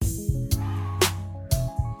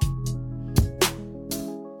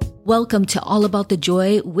Welcome to All About the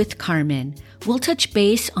Joy with Carmen. We'll touch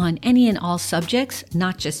base on any and all subjects,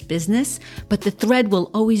 not just business, but the thread will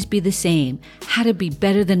always be the same. How to be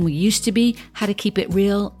better than we used to be, how to keep it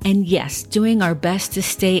real, and yes, doing our best to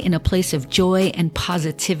stay in a place of joy and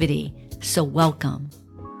positivity. So welcome.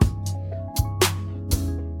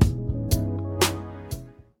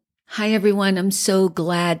 Hi everyone, I'm so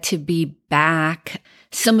glad to be back.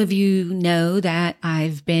 Some of you know that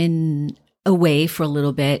I've been away for a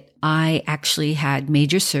little bit. I actually had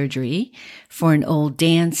major surgery for an old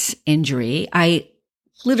dance injury. I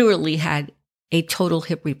literally had a total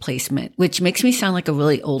hip replacement, which makes me sound like a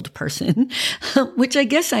really old person, which I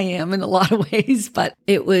guess I am in a lot of ways, but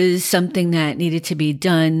it was something that needed to be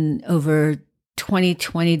done over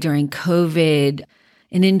 2020 during COVID,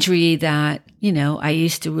 an injury that, I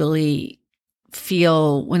used to really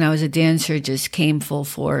feel when I was a dancer just came full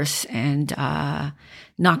force and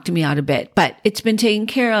knocked me out a bit. But it's been taken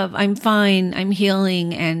care of. I'm fine. I'm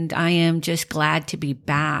healing. And I am just glad to be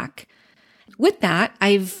back. With that,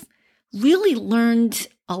 I've really learned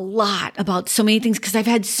a lot about so many things because I've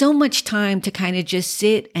had so much time to kind of just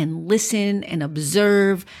sit and listen and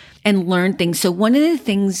observe and learn things. So one of the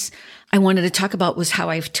things I wanted to talk about was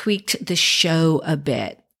how I've tweaked the show a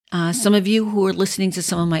bit. Some of you who are listening to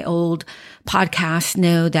some of my old podcasts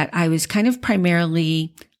know that I was kind of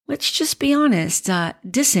primarily, let's just be honest,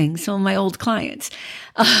 dissing some of my old clients.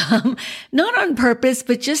 Not on purpose,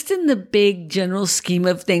 but just in the big general scheme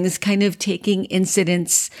of things, kind of taking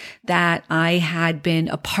incidents that I had been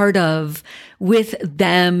a part of with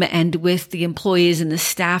them and with the employees and the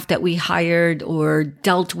staff that we hired or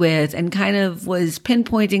dealt with, and kind of was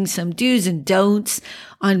pinpointing some do's and don'ts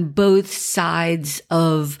on both sides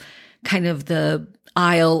of kind of the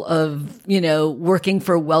aisle of, working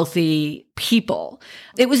for wealthy people.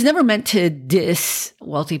 It was never meant to diss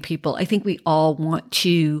wealthy people. I think we all want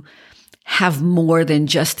to have more than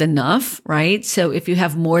just enough, right? So if you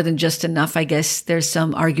have more than just enough, I guess there's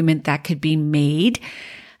some argument that could be made,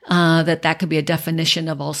 that could be a definition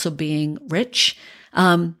of also being rich.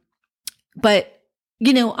 But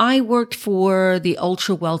I worked for the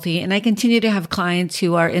ultra wealthy and I continue to have clients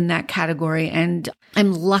who are in that category. And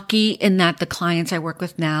I'm lucky in that the clients I work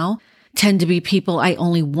with now tend to be people I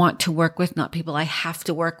only want to work with, not people I have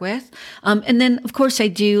to work with. And then of course I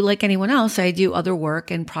do, like anyone else, I do other work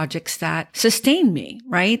and projects that sustain me,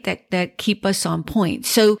 right? That keep us on point.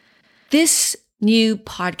 So this new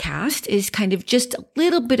podcast is kind of just a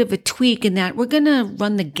little bit of a tweak in that we're going to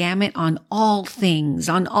run the gamut on all things,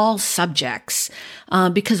 on all subjects.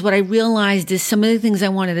 Because what I realized is some of the things I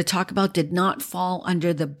wanted to talk about did not fall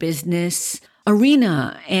under the business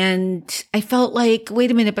arena. And I felt like,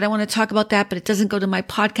 wait a minute, but I want to talk about that, but it doesn't go to my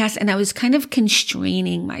podcast. And I was kind of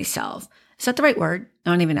constraining myself. Is that the right word?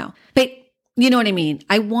 I don't even know. But you know what I mean?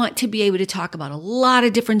 I want to be able to talk about a lot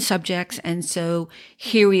of different subjects. And so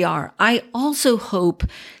here we are. I also hope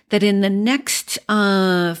that in the next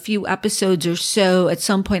few episodes or so, at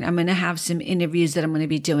some point, I'm going to have some interviews that I'm going to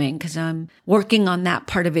be doing because I'm working on that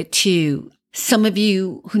part of it too. Some of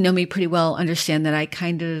you who know me pretty well understand that I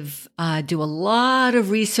kind of do a lot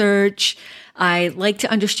of research. I like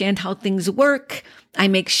to understand how things work. I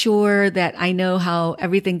make sure that I know how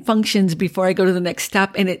everything functions before I go to the next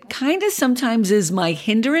step. And it kind of sometimes is my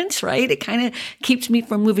hindrance, right? It kind of keeps me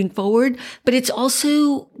from moving forward, but it's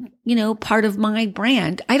also, part of my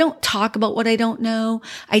brand. I don't talk about what I don't know.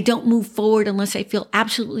 I don't move forward unless I feel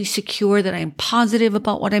absolutely secure that I'm positive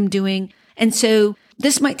about what I'm doing. And so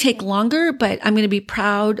this might take longer, but I'm going to be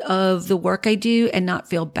proud of the work I do and not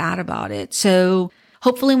feel bad about it. So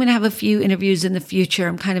hopefully I'm going to have a few interviews in the future.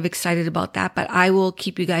 I'm kind of excited about that, but I will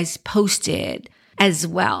keep you guys posted as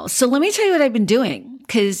well. So let me tell you what I've been doing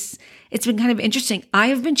because it's been kind of interesting. I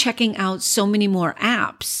have been checking out so many more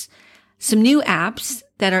apps, some new apps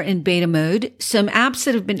that are in beta mode, some apps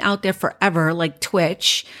that have been out there forever, like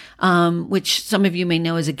Twitch, which some of you may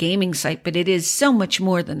know as a gaming site, but it is so much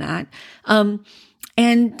more than that.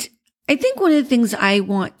 And I think one of the things I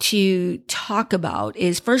want to talk about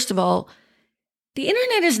is, first of all, the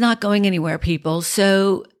internet is not going anywhere, people.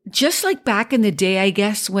 So just like back in the day, I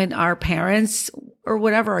guess, when our parents or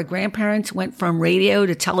whatever, our grandparents went from radio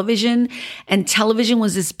to television, and television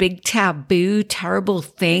was this big taboo, terrible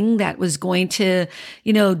thing that was going to,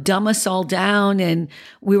 dumb us all down, and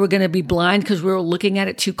we were going to be blind because we were looking at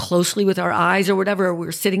it too closely with our eyes or whatever, or we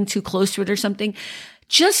were sitting too close to it or something.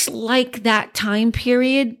 Just like that time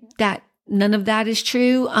period, that none of that is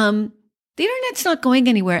true. The internet's not going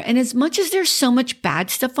anywhere. And as much as there's so much bad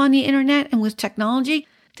stuff on the internet and with technology,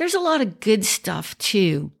 there's a lot of good stuff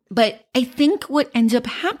too. But I think what ends up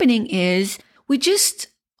happening is we just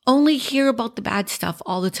only hear about the bad stuff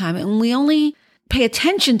all the time, and we only pay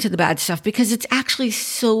attention to the bad stuff because it's actually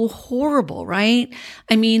so horrible, right?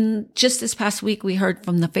 I mean, just this past week, we heard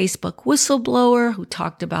from the Facebook whistleblower who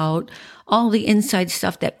talked about all the inside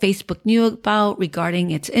stuff that Facebook knew about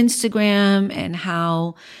regarding its Instagram and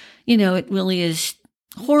how, it really is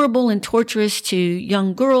horrible and torturous to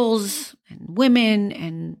young girls and women,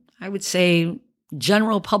 and I would say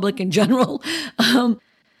general public in general.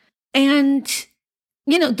 And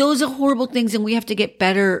those are horrible things, and we have to get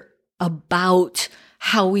better about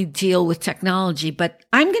how we deal with technology. But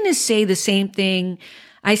I'm going to say the same thing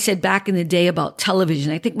I said back in the day about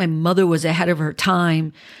television. I think my mother was ahead of her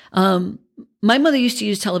time. My mother used to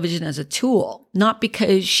use television as a tool, not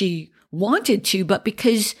because she wanted to, but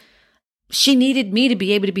because she needed me to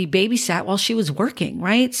be able to be babysat while she was working,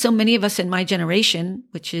 right? So many of us in my generation,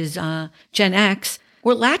 which is Gen X,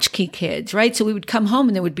 we're latchkey kids, right? So we would come home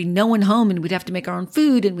and there would be no one home, and we'd have to make our own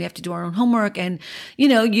food, and we have to do our own homework. And,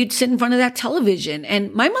 you'd sit in front of that television.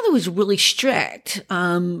 And my mother was really strict.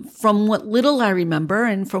 From what little I remember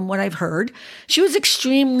and from what I've heard, she was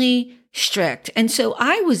extremely strict. And so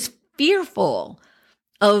I was fearful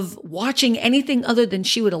of watching anything other than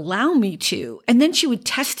she would allow me to. And then she would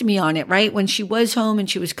test me on it, right? When she was home and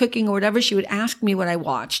she was cooking or whatever, she would ask me what I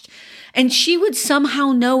watched. And she would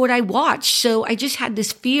somehow know what I watched. So I just had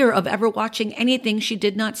this fear of ever watching anything she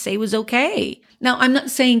did not say was okay. Now, I'm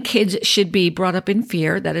not saying kids should be brought up in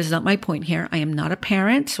fear. That is not my point here. I am not a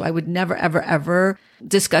parent, so I would never, ever, ever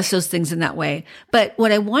discuss those things in that way. But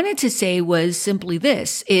what I wanted to say was simply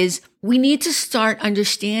this, is we need to start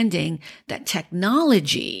understanding that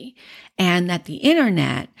technology and that the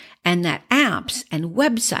internet and that apps and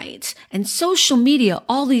websites and social media,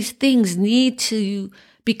 all these things need to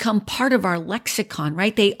become part of our lexicon,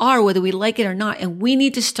 right? They are, whether we like it or not. And we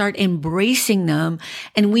need to start embracing them,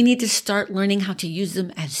 and we need to start learning how to use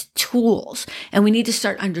them as tools. And we need to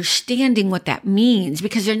start understanding what that means,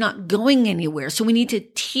 because they're not going anywhere. So we need to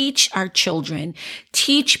teach our children,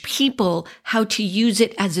 teach people how to use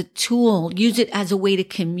it as a tool, use it as a way to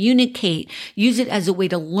communicate, use it as a way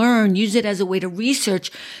to learn, use it as a way to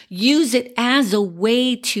research, use it as a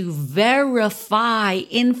way to verify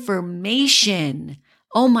information.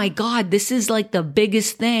 Oh my God, this is like the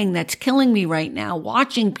biggest thing that's killing me right now,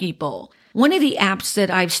 watching people. One of the apps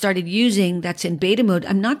that I've started using that's in beta mode,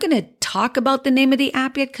 I'm not going to talk about the name of the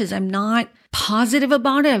app yet because I'm not positive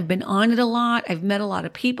about it. I've been on it a lot. I've met a lot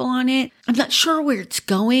of people on it. I'm not sure where it's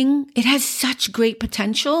going. It has such great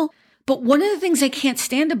potential. But one of the things I can't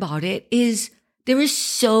stand about it is there is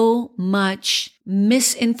so much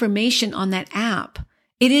misinformation on that app.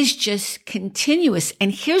 It is just continuous.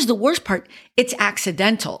 And here's the worst part. It's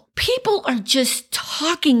accidental. People are just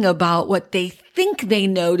talking about what they think they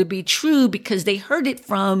know to be true because they heard it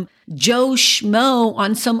from Joe Schmo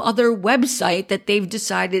on some other website that they've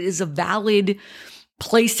decided is a valid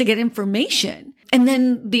place to get information. And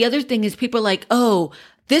then the other thing is people are like, oh,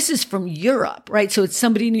 this is from Europe, right? So it's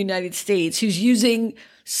somebody in the United States who's using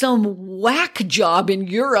some whack job in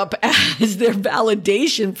Europe as their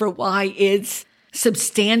validation for why it's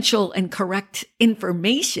substantial and correct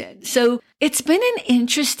information. So it's been an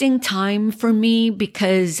interesting time for me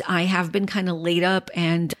because I have been kind of laid up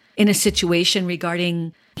and in a situation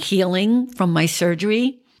regarding healing from my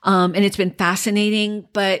surgery. And it's been fascinating.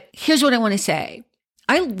 But here's what I want to say.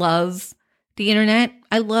 I love the internet.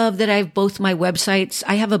 I love that I have both my websites.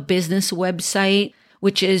 I have a business website,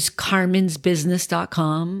 which is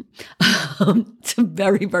carmensbusiness.com. It's a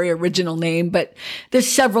very, very original name, but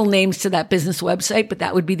there's several names to that business website, but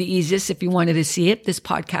that would be the easiest if you wanted to see it. This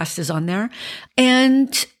podcast is on there.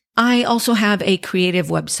 And I also have a creative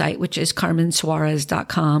website, which is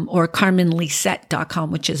carmensuarez.com or carmenlisette.com,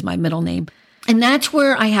 which is my middle name. And that's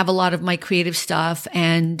where I have a lot of my creative stuff.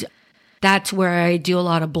 And that's where I do a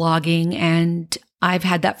lot of blogging, and I've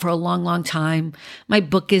had that for a long, long time. My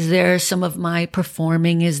book is there. Some of my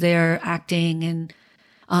performing is there, acting. And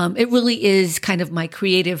it really is kind of my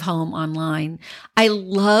creative home online. I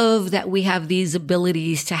love that we have these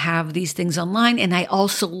abilities to have these things online. And I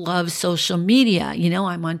also love social media. You know,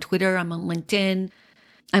 I'm on Twitter. I'm on LinkedIn.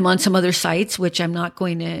 I'm on some other sites, which I'm not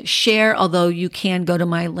going to share, although you can go to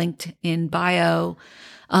my LinkedIn bio.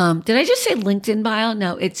 Did I just say LinkedIn bio?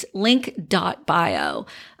 No, it's link.bio.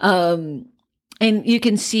 And you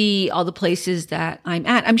can see all the places that I'm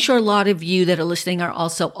at. I'm sure a lot of you that are listening are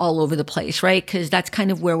also all over the place, right? Because that's kind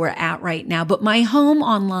of where we're at right now. But my home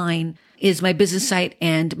online is my business site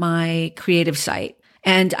and my creative site.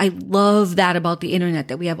 And I love that about the internet,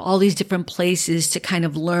 that we have all these different places to kind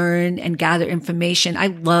of learn and gather information. I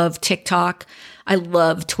love TikTok. I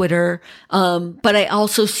love Twitter. But I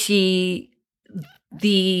also see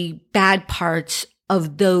the bad parts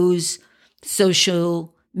of those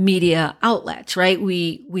social media outlets, right?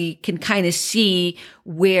 We can kind of see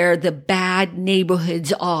where the bad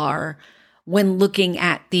neighborhoods are when looking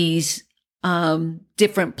at these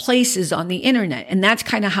different places on the internet. And that's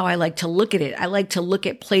kind of how I like to look at it. I like to look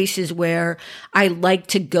at places where I like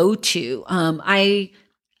to go to. I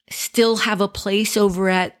still have a place over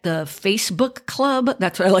at the Facebook Club.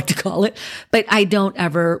 That's what I like to call it. But I don't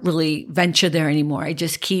ever really venture there anymore. I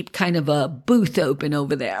just keep kind of a booth open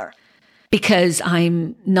over there because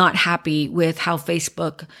I'm not happy with how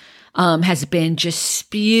Facebook has been just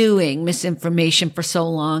spewing misinformation for so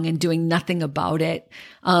long and doing nothing about it.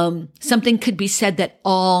 Something could be said that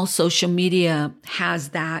all social media has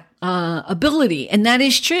that ability. And that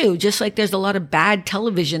is true, just like there's a lot of bad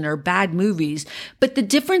television or bad movies. But the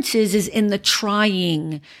difference is in the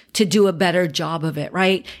trying to do a better job of it,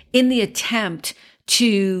 right? In the attempt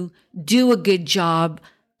to do a good job,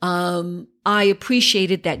 I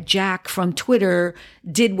appreciated that Jack from Twitter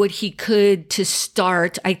did what he could to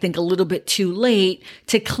start, I think a little bit too late,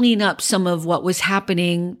 to clean up some of what was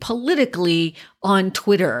happening politically on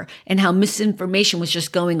Twitter and how misinformation was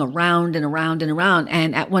just going around and around and around.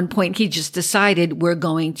 And at one point, he just decided we're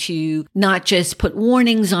going to not just put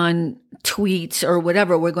warnings on tweets or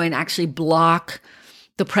whatever, we're going to actually block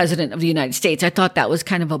the president of the United States. I thought that was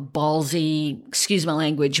kind of a ballsy, excuse my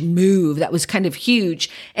language, move. That was kind of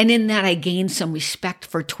huge. And in that, I gained some respect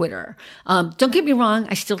for Twitter. Don't get me wrong.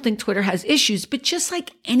 I still think Twitter has issues, but just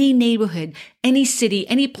like any neighborhood, any city,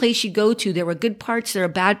 any place you go to, there are good parts, there are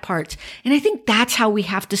bad parts. And I think that's how we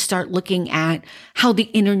have to start looking at how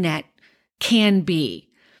the internet can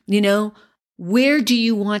be. You know, where do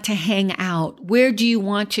you want to hang out? Where do you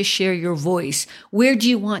want to share your voice? Where do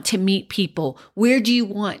you want to meet people? Where do you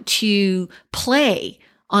want to play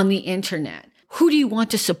on the internet? Who do you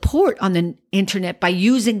want to support on the internet by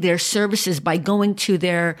using their services, by going to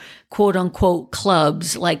their quote unquote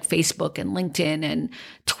clubs like Facebook and LinkedIn and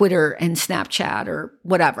Twitter and Snapchat or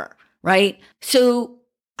whatever, right? So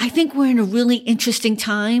I think we're in a really interesting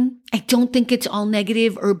time. I don't think it's all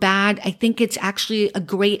negative or bad. I think it's actually a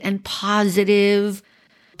great and positive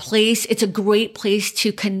place. It's a great place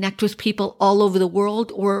to connect with people all over the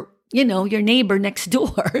world or, you know, your neighbor next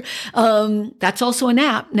door. That's also an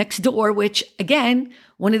app, Nextdoor, which again,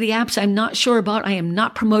 one of the apps I'm not sure about. I am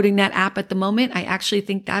not promoting that app at the moment. I actually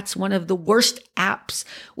think that's one of the worst apps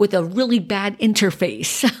with a really bad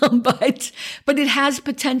interface, but it has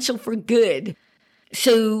potential for good.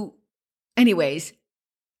 So anyways,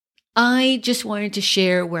 I just wanted to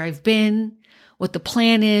share where I've been, what the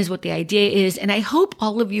plan is, what the idea is. And I hope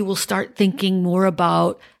all of you will start thinking more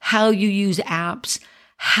about how you use apps,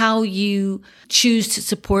 how you choose to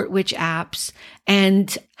support which apps,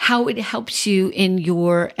 and how it helps you in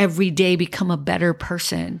your everyday become a better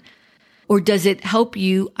person. Or does it help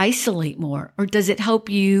you isolate more? Or does it help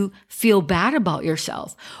you feel bad about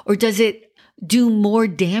yourself? Or does it do more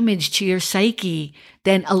damage to your psyche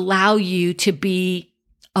than allow you to be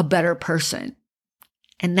a better person?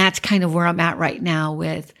 And that's kind of where I'm at right now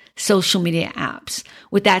with social media apps.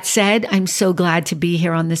 With that said, I'm so glad to be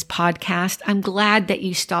here on this podcast. I'm glad that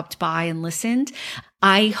you stopped by and listened.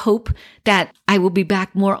 I hope that I will be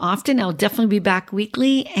back more often. I'll definitely be back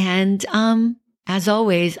weekly. And as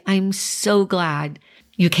always, I'm so glad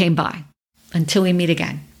you came by. Until we meet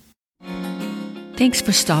again. Thanks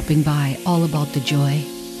for stopping by All About the Joy.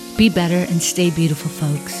 Be better and stay beautiful,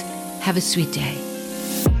 folks. Have a sweet day.